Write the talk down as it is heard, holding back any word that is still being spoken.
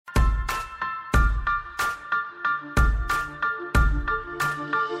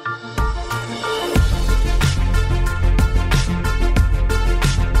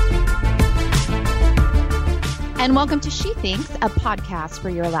And welcome to She Thinks, a podcast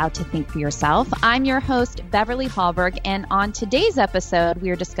where you're allowed to think for yourself. I'm your host, Beverly Hallberg, and on today's episode,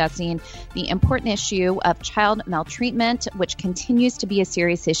 we are discussing the important issue of child maltreatment, which continues to be a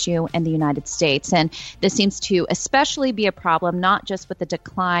serious issue in the United States. And this seems to especially be a problem, not just with the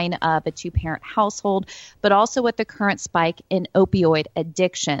decline of a two-parent household, but also with the current spike in opioid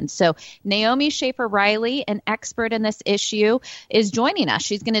addiction. So Naomi Schaefer-Riley, an expert in this issue, is joining us.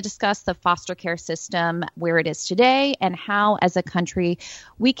 She's going to discuss the foster care system, where it is today, and how as a country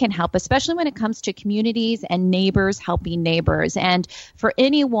we can help, especially when it comes to communities and neighbors helping neighbors. And for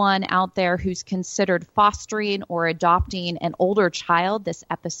anyone out there who's considered fostering or adopting an older child, this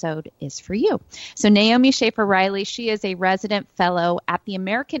episode is for you. So Naomi Schaefer-Riley, she is a resident fellow at the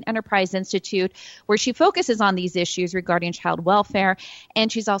American Enterprise Institute, where she focuses on these issues regarding child welfare. And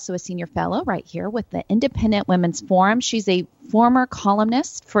she's also a senior fellow right here with the Independent Women's Forum. She's a former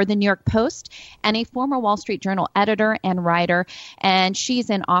columnist for the New York Post and a former Wall Street Journal editor and writer. And she's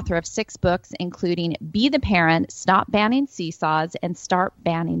an author of 6 books, including Be the Parent, Stop Banning Seesaws, and Start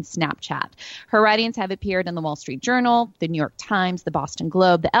Banning Snapchat. Her writings have appeared in the Wall Street Journal, the New York Times, the Boston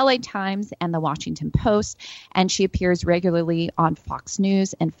Globe, the LA Times, and the Washington Post. And she appears regularly on Fox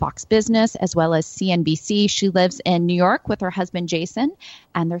News and Fox Business, as well as CNBC. She lives in New York with her husband, Jason,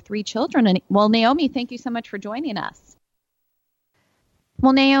 and their 3 children. And well, Naomi, thank you so much for joining us.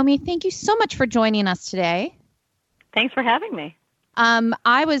 Well, Naomi, thank you so much for joining us today. Thanks for having me.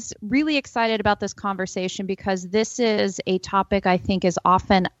 I was really excited about this conversation because this is a topic I think is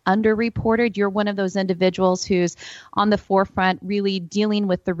often underreported. You're one of those individuals who's on the forefront really dealing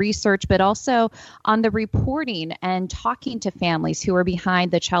with the research, but also on the reporting and talking to families who are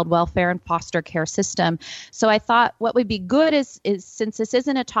behind the child welfare and foster care system. So I thought what would be good is since this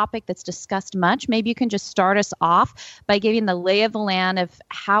isn't a topic that's discussed much, maybe you can just start us off by giving the lay of the land of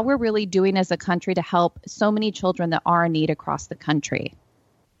how we're really doing as a country to help so many children that are in need across the country.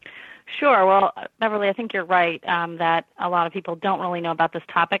 Sure. Well, Beverly, I think you're right that a lot of people don't really know about this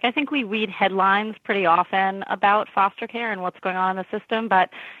topic. I think we read headlines pretty often about foster care and what's going on in the system, but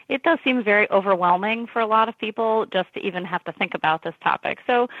it does seem very overwhelming for a lot of people just to even have to think about this topic.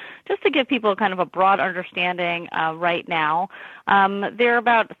 So just to give people kind of a broad understanding right now, there are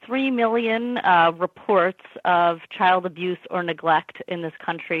about 3 million reports of child abuse or neglect in this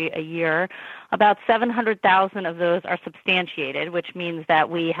country a year. About 700,000 of those are substantiated, which means that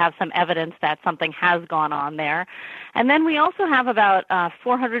we have some evidence that something has gone on there. And then we also have about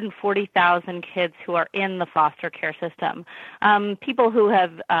 440,000 kids who are in the foster care system. People who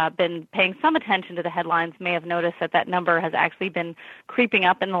have been paying some attention to the headlines may have noticed that that number has actually been creeping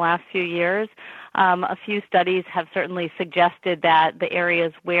up in the last few years. A few studies have certainly suggested that the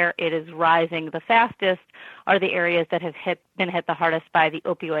areas where it is rising the fastest are the areas that have been hit the hardest by the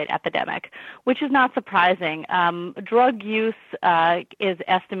opioid epidemic, which is not surprising. Drug use is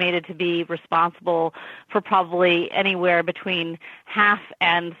estimated to be responsible for probably anywhere between half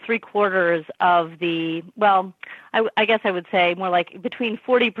and 3/4 of the, well, I guess I would say more like between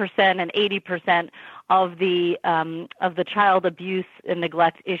 40% and 80% of the child abuse and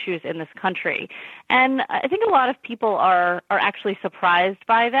neglect issues in this country. And I think a lot of people are actually surprised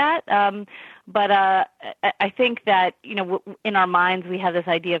by that. But I think that, in our minds we have this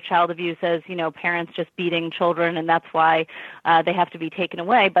idea of child abuse as, parents just beating children, and that's why they have to be taken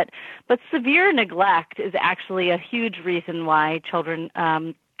away. But severe neglect is actually a huge reason why children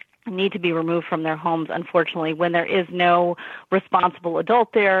need to be removed from their homes, unfortunately, when there is no responsible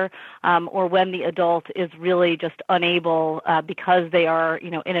adult there, or when the adult is really just unable because they are,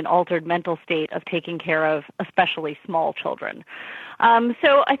 in an altered mental state of taking care of especially small children.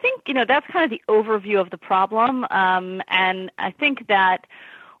 So I think, that's kind of the overview of the problem. And I think that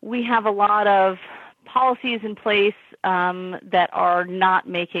we have a lot of policies in place that are not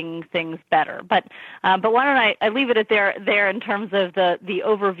making things better. But why don't I leave it at there in terms of the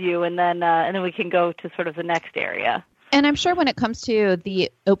overview, and then we can go to sort of the next area. And I'm sure when it comes to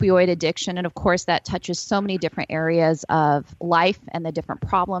the opioid addiction, and of course that touches so many different areas of life and the different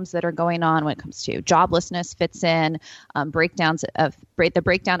problems that are going on when it comes to joblessness fits in, the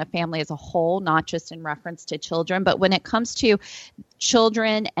breakdown of family as a whole, not just in reference to children. But when it comes to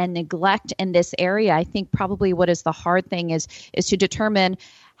children and neglect in this area, I think probably what is the hard thing is to determine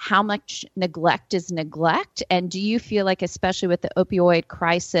how much neglect is neglect. And do you feel like, especially with the opioid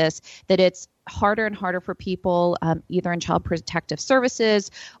crisis, that it's harder and harder for people, either in child protective services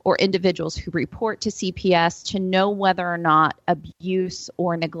or individuals who report to CPS, to know whether or not abuse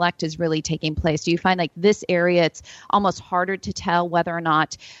or neglect is really taking place? Do you find like this area, it's almost harder to tell whether or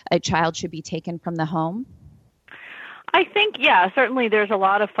not a child should be taken from the home? I think, yeah, certainly there's a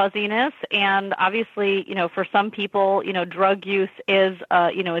lot of fuzziness, and obviously, for some people, drug use is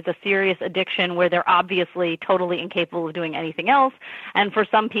a serious addiction where they're obviously totally incapable of doing anything else, and for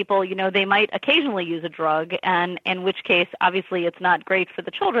some people, they might occasionally use a drug, and in which case, obviously, it's not great for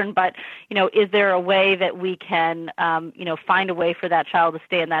the children, but, is there a way that we can, find a way for that child to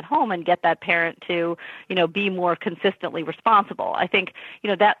stay in that home and get that parent to, be more consistently responsible? I think,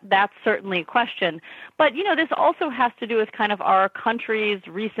 that's certainly a question, but, this also has to do with kind of our country's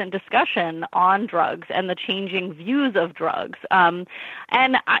recent discussion on drugs and the changing views of drugs. And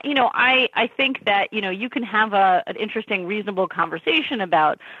I think that, you can have an interesting, reasonable conversation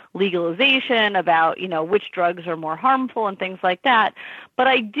about legalization, about, which drugs are more harmful and things like that. But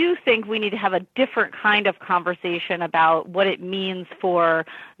I do think we need to have a different kind of conversation about what it means for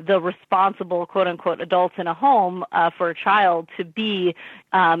the responsible, quote unquote, adults in a home for a child to be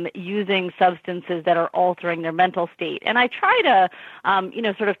using substances that are altering their mental state. And I try to,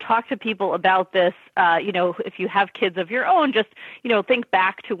 sort of talk to people about this, if you have kids of your own, just, think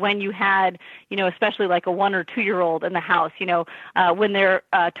back to when you had, especially like a 1 or 2 year old in the house, when they're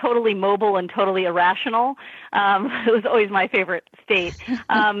totally mobile and totally irrational. It was always my favorite state.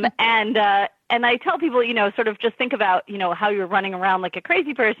 And I tell people, sort of just think about, how you're running around like a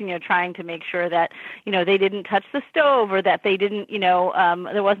crazy person, trying to make sure that, they didn't touch the stove, or that they didn't,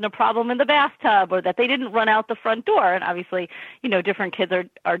 there wasn't a problem in the bathtub, or that they didn't run out the front door. And obviously, different kids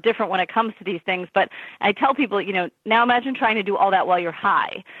are different when it comes to these things. But I tell people, now imagine trying to do all that while you're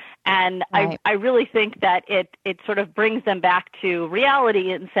high. And right. I really think that it sort of brings them back to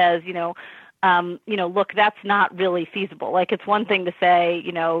reality and says, look, that's not really feasible. Like, it's one thing to say,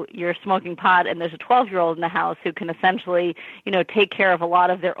 you're smoking pot and there's a 12-year-old in the house who can essentially, take care of a lot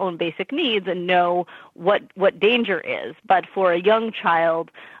of their own basic needs and know what danger is. But for a young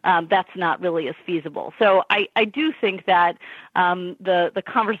child, that's not really as feasible. So I do think that the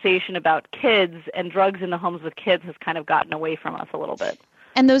conversation about kids and drugs in the homes with kids has kind of gotten away from us a little bit.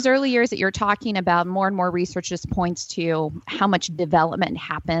 And those early years that you're talking about, more and more research just points to how much development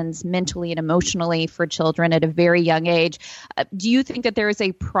happens mentally and emotionally for children at a very young age. Do you think that there is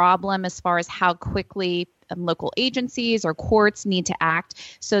a problem as far as how quickly local agencies or courts need to act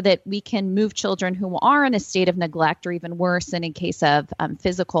so that we can move children who are in a state of neglect, or even worse in a case of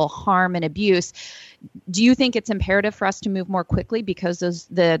physical harm and abuse? Do you think it's imperative for us to move more quickly because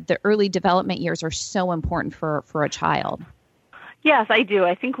the early development years are so important for a child? Yes, I do.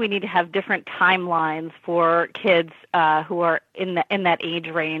 I think we need to have different timelines for kids who are in that age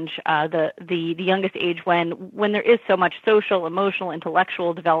range, the youngest age when there is so much social, emotional,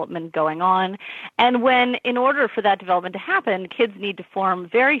 intellectual development going on, and when, in order for that development to happen, kids need to form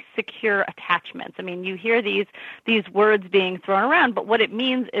very secure attachments. I mean, you hear these words being thrown around, but what it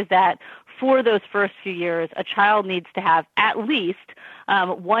means is that for those first few years, a child needs to have at least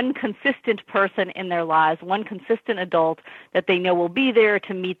one consistent person in their lives, one consistent adult that they know will be there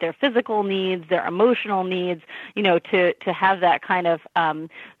to meet their physical needs, their emotional needs, to have that kind of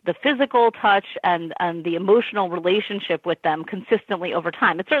the physical touch and the emotional relationship with them consistently over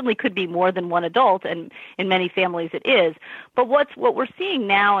time. It certainly could be more than one adult, and in many families it is. But what we're seeing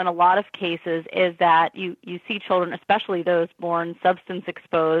now in a lot of cases is that you see children, especially those born substance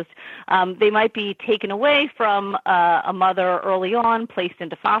exposed, they might be taken away from a mother early on, placed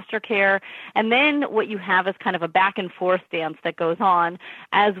into foster care, and then what you have is kind of a back and forth dance that goes on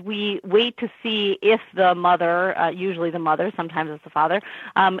as we wait to see if the mother, usually the mother, sometimes it's the father,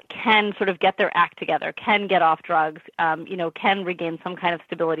 can sort of get their act together, can get off drugs, can regain some kind of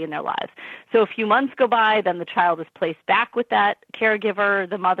stability in their lives. So a few months go by, then the child is placed back with that caregiver,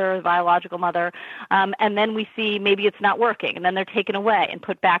 the mother, the biological mother, and then we see maybe it's not working, and then they're taken away and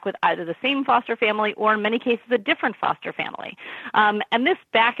put back with either the same foster family or, in many cases, a different foster family. And this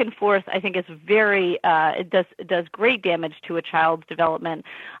back and forth, I think, is very, it does great damage to a child's development.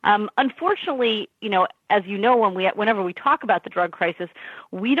 Unfortunately, as you know, whenever we talk about the drug crisis,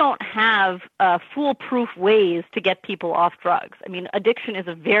 we don't have foolproof ways to get people off drugs. I mean, addiction is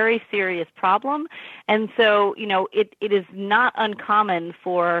a very serious problem, and so it is not uncommon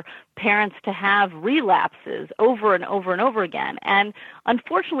for parents to have relapses over and over and over again. And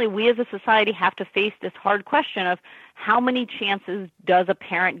unfortunately, we as a society have to face this hard question of how many chances does a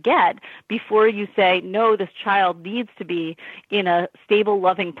parent get before you say, no, this child needs to be in a stable,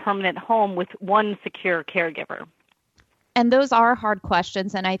 loving, permanent home with one secure caregiver? And those are hard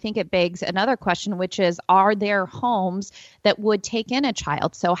questions. And I think it begs another question, which is, are there homes that would take in a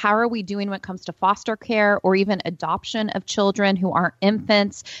child? So how are we doing when it comes to foster care or even adoption of children who aren't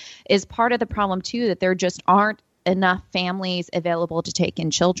infants? Is part of the problem, too, that there just aren't enough families available to take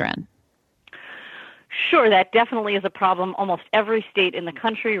in children? Sure, that definitely is a problem. Almost every state in the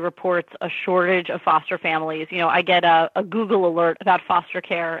country reports a shortage of foster families. I get a Google alert about foster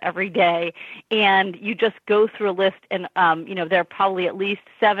care every day, and you just go through a list, and there are probably at least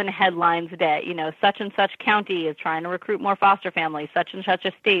 7 headlines a day. Such and such county is trying to recruit more foster families. Such and such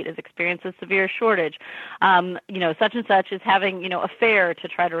a state has experienced a severe shortage. Such and such is having a fair to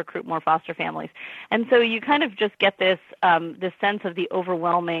try to recruit more foster families. And so you kind of just get this sense of the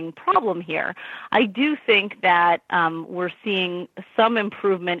overwhelming problem here. I do think that we're seeing some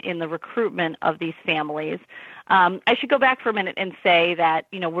improvement in the recruitment of these families. I should go back for a minute and say that,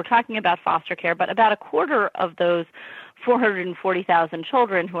 we're talking about foster care, but about a quarter of those 440,000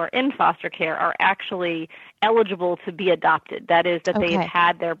 children who are in foster care are actually eligible to be adopted. That is, that they have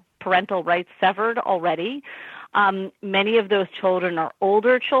had their parental rights severed already. Many of those children are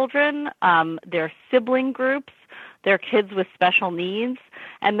older children. They're sibling groups. They're kids with special needs,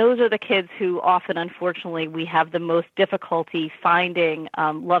 and those are the kids who often, unfortunately, we have the most difficulty finding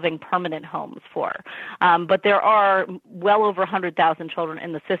loving permanent homes for. But there are well over 100,000 children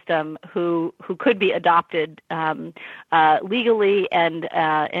in the system who could be adopted legally and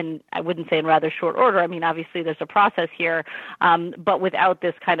I wouldn't say in rather short order. I mean, obviously there's a process here, but without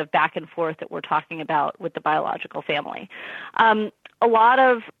this kind of back and forth that we're talking about with the biological family. A lot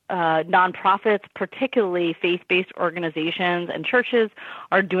of nonprofits, particularly faith-based organizations and churches,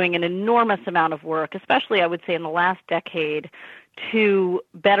 are doing an enormous amount of work, especially I would say in the last decade, to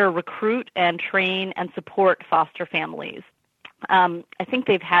better recruit and train and support foster families. I think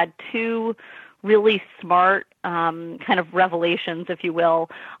they've had 2 really smart kind of revelations, if you will,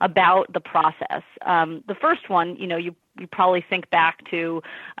 about the process. The first one, you probably think back to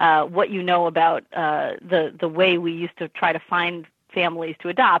what you know about the way we used to try to find families to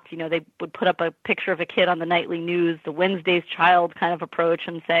adopt. They would put up a picture of a kid on the nightly news, the Wednesday's Child kind of approach,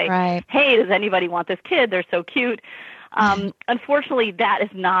 and say, right, hey, does anybody want this kid? They're so cute. Unfortunately, that is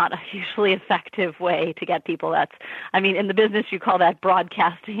not a hugely effective way to get people. In the business, you call that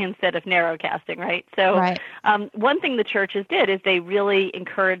broadcasting instead of narrowcasting, right? So right. One thing the churches did is they really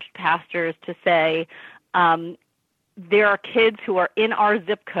encouraged pastors to say, there are kids who are in our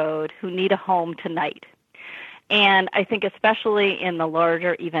zip code who need a home tonight. And I think especially in the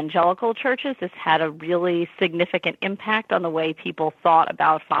larger evangelical churches, this had a really significant impact on the way people thought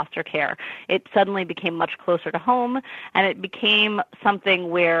about foster care. It suddenly became much closer to home, and it became something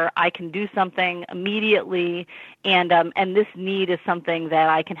where I can do something immediately, and this need is something that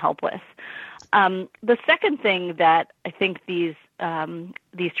I can help with. The second thing that I think these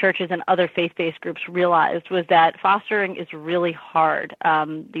churches and other faith-based groups realized was that fostering is really hard.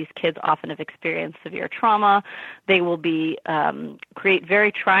 These kids often have experienced severe trauma. They will create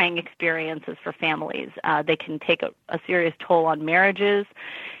very trying experiences for families. They can take a serious toll on marriages,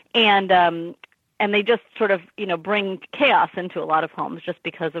 and they just sort of bring chaos into a lot of homes just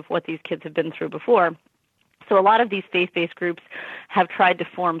because of what these kids have been through before. So a lot of these faith-based groups have tried to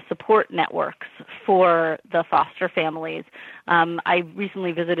form support networks for the foster families. I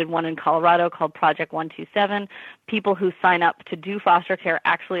recently visited one in Colorado called Project 127. People who sign up to do foster care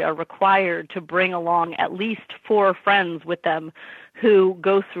actually are required to bring along at least 4 friends with them who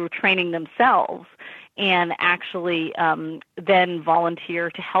go through training themselves and actually then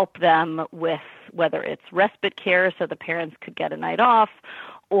volunteer to help them with whether it's respite care so the parents could get a night off,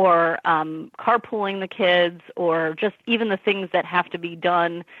 or carpooling the kids, or just even the things that have to be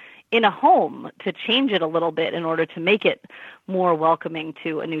done in a home to change it a little bit in order to make it more welcoming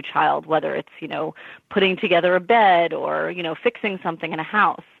to a new child, whether it's, putting together a bed or, fixing something in a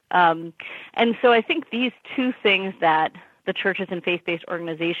house. And so I think these 2 things that the churches and faith-based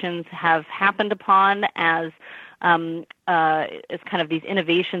organizations have happened upon as kind of these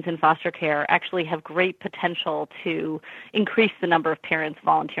innovations in foster care actually have great potential to increase the number of parents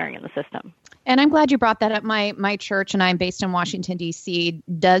volunteering in the system. And I'm glad you brought that up. My church, and I'm based in Washington, D.C.,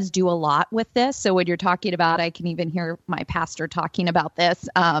 does do a lot with this. So when you're talking about, I can even hear my pastor talking about this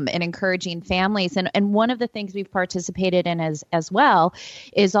and encouraging families. And one of the things we've participated in as well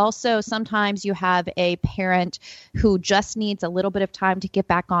is also sometimes you have a parent who just needs a little bit of time to get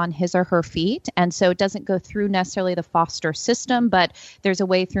back on his or her feet. And so it doesn't go through necessarily the foster system, but there's a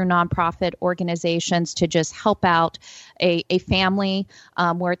way through nonprofit organizations to just help out a family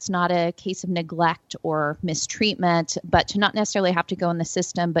where it's not a case of neglect or mistreatment, but to not necessarily have to go in the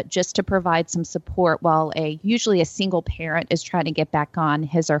system, but just to provide some support while usually a single parent is trying to get back on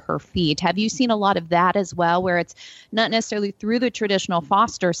his or her feet. Have you seen a lot of that as well, where it's not necessarily through the traditional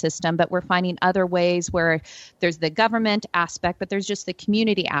foster system, but we're finding other ways where there's the government aspect, but there's just the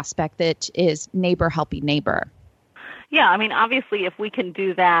community aspect that is neighbor helping neighbor? Yeah, I mean, obviously, if we can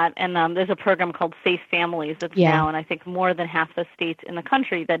do that, and there's a program called Safe Families that's now, and I think more than half the states in the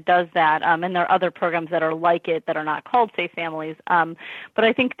country that does that, and there are other programs that are like it that are not called Safe Families. But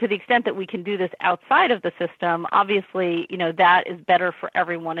I think to the extent that we can do this outside of the system, obviously, that is better for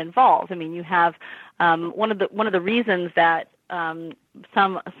everyone involved. I mean, you have one of the reasons that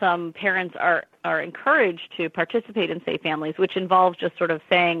some parents are encouraged to participate in Safe Families, which involves just sort of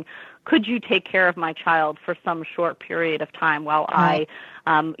saying, could you take care of my child for some short period of time while I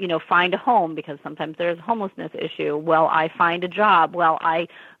find a home, because sometimes there's a homelessness issue, while I find a job, while I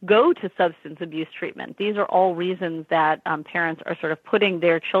go to substance abuse treatment. These are all reasons that parents are sort of putting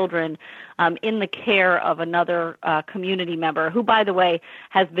their children in the care of another community member who, by the way,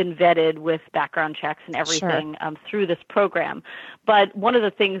 has been vetted with background checks and everything through this program. But one of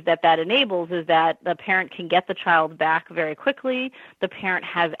the things that enables is that the parent can get the child back very quickly. The parent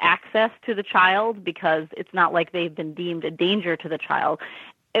has access to the child because it's not like they've been deemed a danger to the child.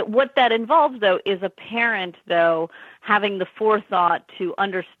 What that involves, though, is a parent, having the forethought to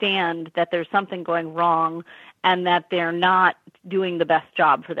understand that there's something going wrong and that they're not doing the best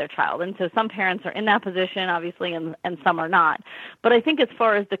job for their child. And so some parents are in that position, obviously, and some are not. But I think as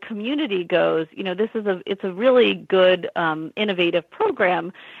far as the community goes, it's a really good, innovative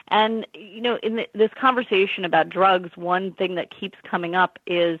program. And, in this conversation about drugs, one thing that keeps coming up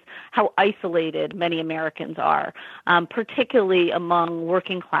is how isolated many Americans are, particularly among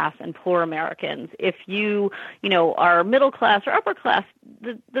working class and poor Americans. If you, are middle class or upper class,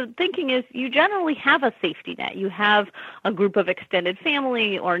 the thinking is you generally have a safety net. You have a group of extended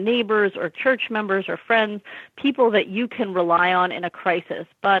family or neighbors or church members or friends, people that you can rely on in a crisis.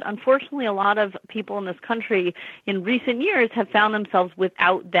 But unfortunately, a lot of people in this country in recent years have found themselves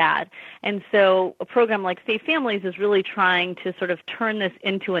without that. And so a program like Safe Families is really trying to sort of turn this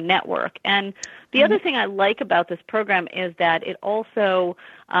into a network. And the other thing I like about this program is that it also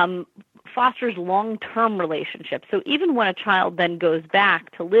fosters long-term relationships. So even when a child then goes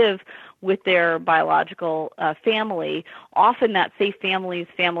back to live with their biological family, often that Safe Families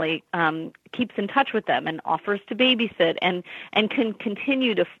family keeps in touch with them and offers to babysit and can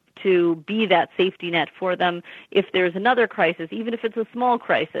continue to be that safety net for them if there's another crisis, even if it's a small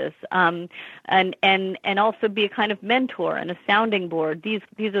crisis, and also be a kind of mentor and a sounding board. These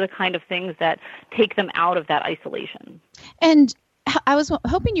are the kind of things that take them out of that isolation. And I was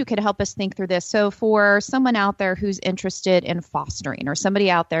hoping you could help us think through this. So for someone out there who's interested in fostering, or somebody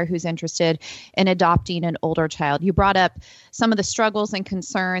out there who's interested in adopting an older child, you brought up some of the struggles and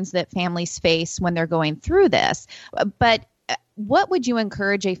concerns that families face when they're going through this. But what would you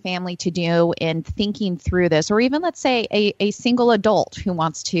encourage a family to do in thinking through this, or even let's say a single adult who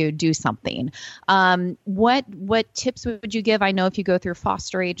wants to do something? What tips would you give? I know if you go through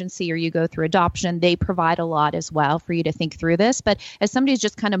foster agency or you go through adoption, they provide a lot as well for you to think through this. But as somebody's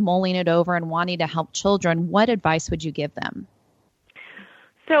just kind of mulling it over and wanting to help children, what advice would you give them?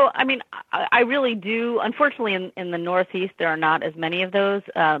 So, I mean, I really do. Unfortunately, in the Northeast, there are not as many of those.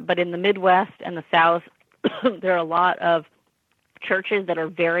 But in the Midwest and the South, there are a lot of churches that are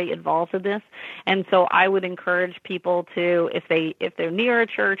very involved in this. And so I would encourage people to, if they're near a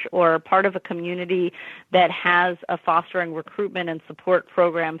church or part of a community that has a fostering recruitment and support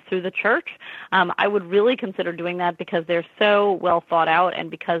program through the church, I would really consider doing that because they're so well thought out and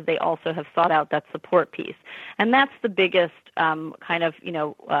because they also have thought out that support piece. And that's the biggest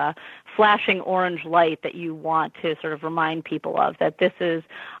flashing orange light that you want to sort of remind people of, that this is,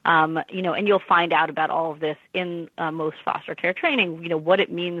 and you'll find out about all of this in most foster care training, what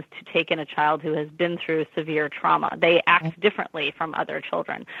it means to take in a child who has been through severe trauma. They act differently from other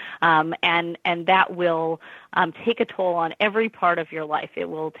children, and that will take a toll on every part of your life. It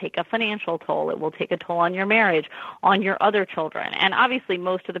will take a financial toll. It will take a toll on your marriage, on your other children. And obviously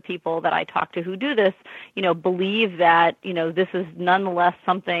most of the people that I talk to who do this, believe that, this is nonetheless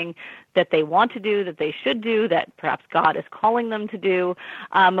something that they want to do, that they should do, that perhaps God is calling them to do.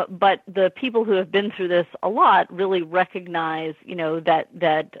 But the people who have been through this a lot really recognize, that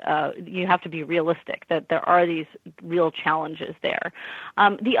you have to be realistic, that there are these real challenges there.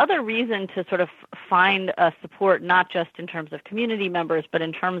 The other reason to sort of find support, not just in terms of community members, but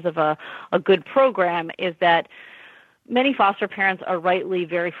in terms of a good program, is that many foster parents are rightly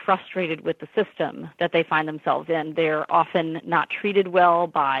very frustrated with the system that they find themselves in. They're often not treated well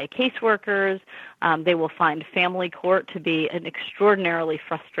by caseworkers. They will find family court to be an extraordinarily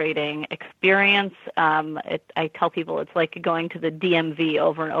frustrating experience. I tell people it's like going to the DMV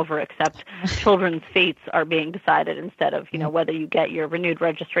over and over, except children's fates are being decided instead of, whether you get your renewed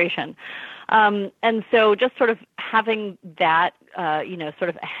registration. And so just sort of having that, sort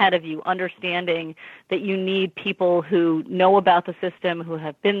of ahead of you, understanding that you need people who know about the system, who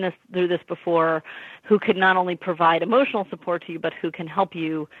have been through this before, who can not only provide emotional support to you, but who can help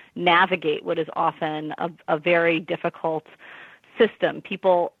you navigate what is often a very difficult system.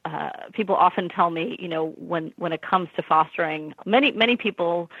 People often tell me, when it comes to fostering, many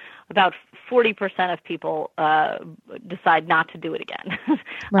people, about 40% of people decide not to do it again.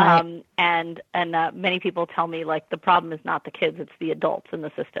 Right. And many people tell me, like, the problem is not the kids, it's the adults in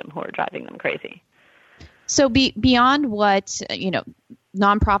the system who are driving them crazy. So beyond what,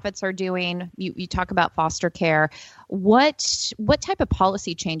 nonprofits are doing, you talk about foster care. What type of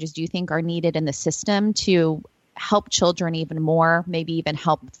policy changes do you think are needed in the system to help children even more, maybe even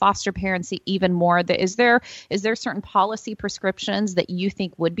help foster parents even more? Is there certain policy prescriptions that you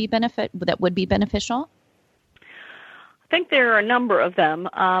think would be beneficial? I think there are a number of them.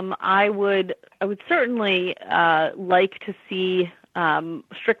 I would certainly like to see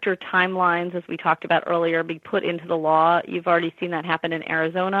stricter timelines, as we talked about earlier, be put into the law. You've already seen that happen in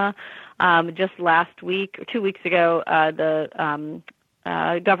Arizona. Just last week, or 2 weeks ago, the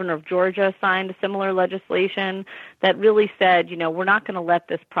governor of Georgia signed similar legislation that really said, we're not going to let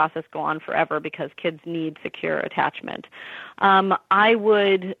this process go on forever because kids need secure attachment. I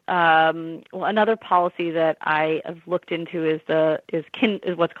would another policy that I have looked into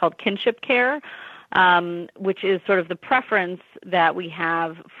is what's called kinship care, which is sort of the preference that we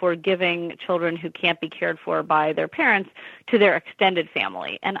have for giving children who can't be cared for by their parents to their extended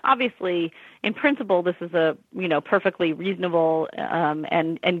family. And obviously, in principle, this is a perfectly reasonable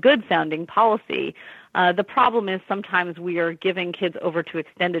and good sounding policy. The problem is sometimes we are giving kids over to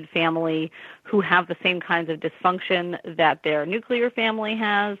extended family who have the same kinds of dysfunction that their nuclear family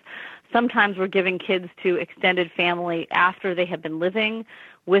has. Sometimes we're giving kids to extended family after they have been living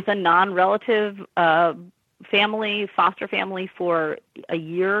with a non-relative family, foster family, for a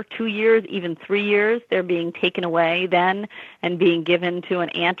year, 2 years, even 3 years. They're being taken away then and being given to an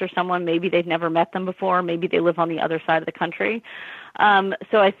aunt or someone. Maybe they've never met them before. Maybe they live on the other side of the country.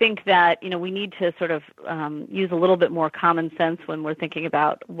 So I think that, we need to sort of use a little bit more common sense when we're thinking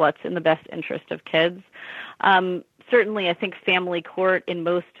about what's in the best interest of kids. Certainly, I think family court in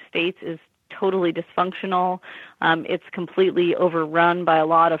most states is totally dysfunctional. It's completely overrun by a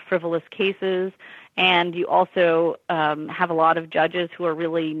lot of frivolous cases. And you also have a lot of judges who are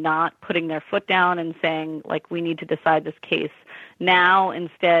really not putting their foot down and saying, like, we need to decide this case now.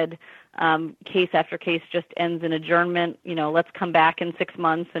 Instead, case after case just ends in adjournment. Let's come back in 6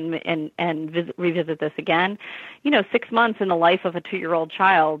 months and revisit this again. 6 months in the life of a 2-year-old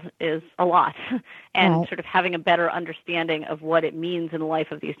child is a lot. And Right. sort of having a better understanding of what it means in the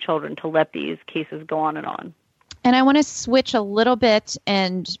life of these children to let these cases go on and on. And I want to switch a little bit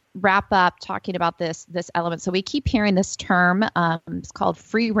and wrap up talking about this element. So we keep hearing this term. It's called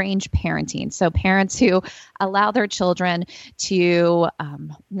free-range parenting. So parents who allow their children to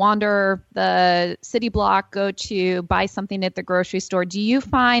wander the city block, go to buy something at the grocery store. Do you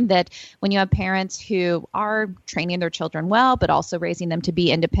find that when you have parents who are training their children well, but also raising them to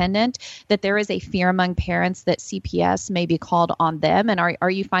be independent, that there is a fear among parents that CPS may be called on them? And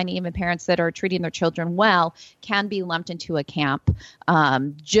are you finding even parents that are treating their children well can be lumped into a camp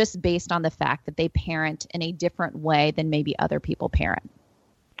just based on the fact that they parent in a different way than maybe other people parent?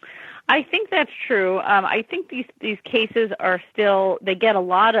 I think that's true. I think these cases are still, they get a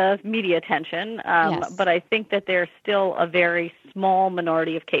lot of media attention, Yes. but I think that they're still a very small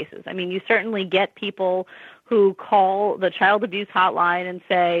minority of cases. I mean, you certainly get people who call the child abuse hotline and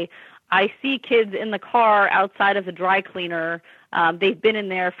say, I see kids in the car outside of the dry cleaner. They've been in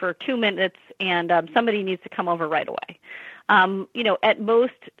there for 2 minutes, and somebody needs to come over right away. At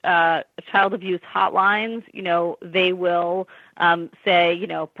most child abuse hotlines, they will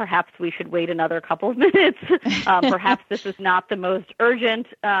say, perhaps we should wait another couple of minutes. Perhaps this is not the most urgent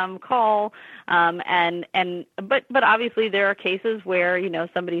call. But obviously there are cases where,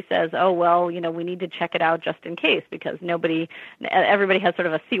 somebody says, oh, well, we need to check it out just in case, because everybody has sort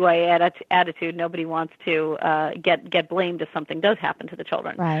of a CYA attitude. Nobody wants to get blamed if something does happen to the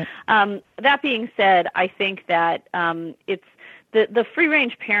children. Right. That being said, I think that it's the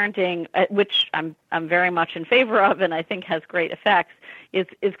free-range parenting, which I'm very much in favor of and I think has great effects,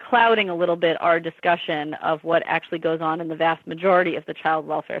 is clouding a little bit our discussion of what actually goes on in the vast majority of the child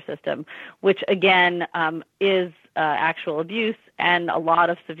welfare system, which again is actual abuse and a lot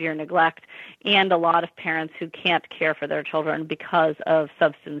of severe neglect and a lot of parents who can't care for their children because of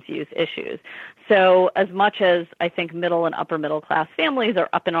substance use issues. So as much as I think middle and upper middle class families are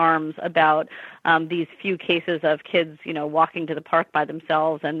up in arms about these few cases of kids, walking to the park by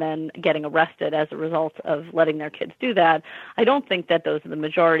themselves and then getting arrested as a result of letting their kids do that. I don't think that those are the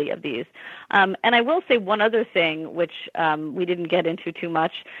majority of these. And I will say one other thing, which we didn't get into too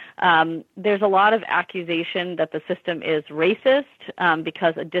much. There's a lot of accusation that the system is racist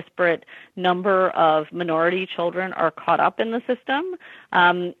because a disparate number of minority children are caught up in the system.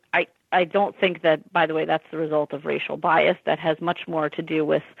 I don't think that, by the way, that's the result of racial bias. That has much more to do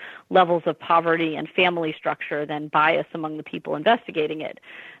with levels of poverty and family structure than bias among the people investigating it.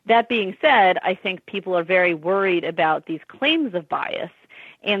 That being said, I think people are very worried about these claims of bias.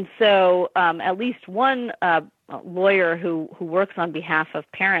 And so at least one lawyer who works on behalf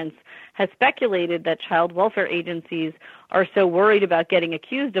of parents has speculated that child welfare agencies are so worried about getting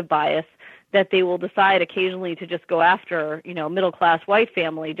accused of bias that they will decide occasionally to just go after, a middle-class white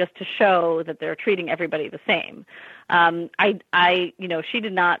family just to show that they're treating everybody the same. She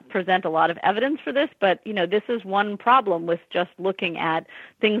did not present a lot of evidence for this, but, this is one problem with just looking at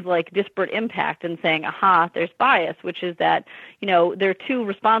things like disparate impact and saying, there's bias, which is that, there are two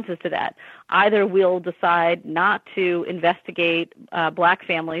responses to that. Either we'll decide not to investigate black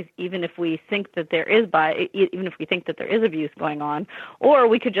families, even if we think that there is even if we think that there is abuse going on, or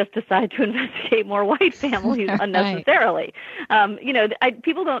we could just decide to investigate more white families unnecessarily.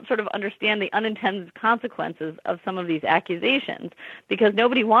 People don't sort of understand the unintended consequences of some of these accusations because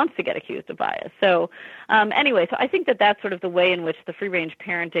nobody wants to get accused of bias. So so I think that that's sort of the way in which the free-range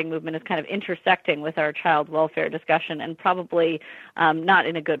parenting movement is kind of intersecting with our child welfare discussion, and probably not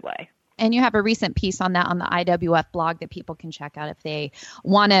in a good way. And you have a recent piece on that on the IWF blog that people can check out if they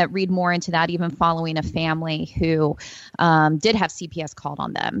want to read more into that, even following a family who did have CPS called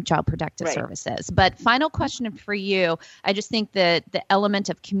on them, Child Protective Services. But final question for you. I just think that the element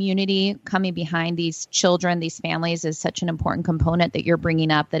of community coming behind these children, these families, is such an important component that you're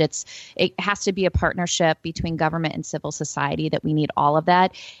bringing up, that it has to be a partnership between government and civil society, that we need all of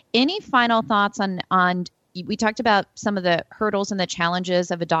that. Any final thoughts on we talked about some of the hurdles and the challenges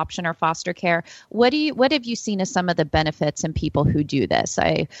of adoption or foster care. What have you seen as some of the benefits in people who do this?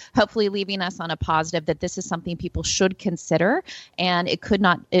 Hopefully leaving us on a positive that this is something people should consider, and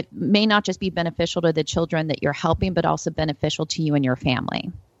it may not just be beneficial to the children that you're helping, but also beneficial to you and your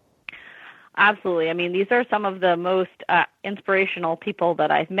family. Absolutely. I mean, these are some of the most inspirational people that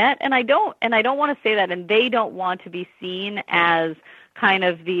I've met, and I don't want to say that, and they don't want to be seen as kind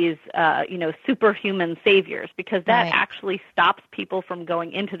of these, superhuman saviors, because that actually stops people from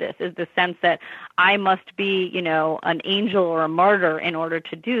going into this, is the sense that I must be, an angel or a martyr in order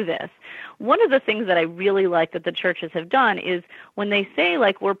to do this. One of the things that I really like that the churches have done is when they say,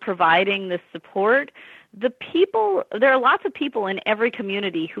 we're providing this support, there are lots of people in every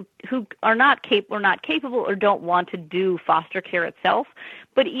community who are not capable or don't want to do foster care itself.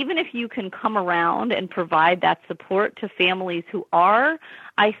 But even if you can come around and provide that support to families who are,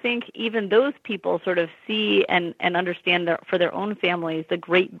 I think even those people sort of see and understand for their own families the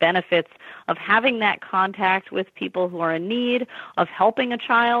great benefits of having that contact with people who are in need, of helping a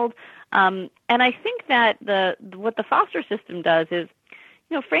child. And I think that what the foster system does is,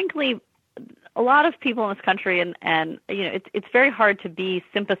 frankly, a lot of people in this country, and it's very hard to be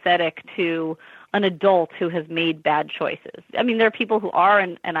sympathetic to an adult who has made bad choices. I mean, there are people who are,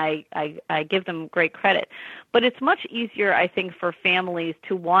 and I give them great credit. But it's much easier, I think, for families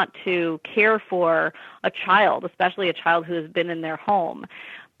to want to care for a child, especially a child who has been in their home.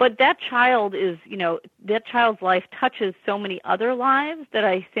 But that child is, that child's life touches so many other lives that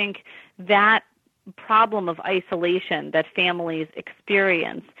I think that problem of isolation that families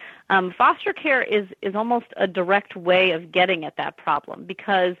experience, foster care is almost a direct way of getting at that problem,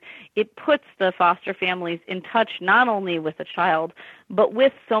 because it puts the foster families in touch not only with the child, but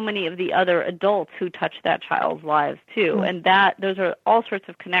with so many of the other adults who touch that child's lives too. Mm-hmm. And those are all sorts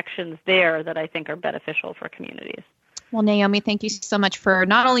of connections there that I think are beneficial for communities. Well, Naomi, thank you so much for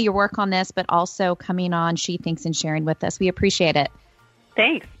not only your work on this, but also coming on She Thinks and sharing with us. We appreciate it.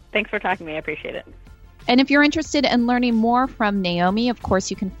 Thanks. Thanks for talking to me. I appreciate it. And if you're interested in learning more from Naomi, of course,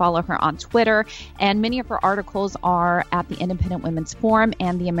 you can follow her on Twitter. And many of her articles are at the Independent Women's Forum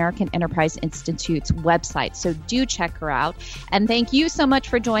and the American Enterprise Institute's website. So do check her out. And thank you so much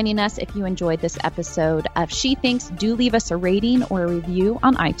for joining us. If you enjoyed this episode of She Thinks, do leave us a rating or a review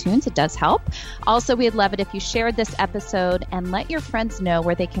on iTunes. It does help. Also, we'd love it if you shared this episode and let your friends know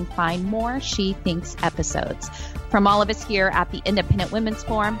where they can find more She Thinks episodes. From all of us here at the Independent Women's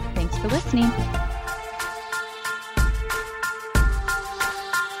Forum, thanks for listening.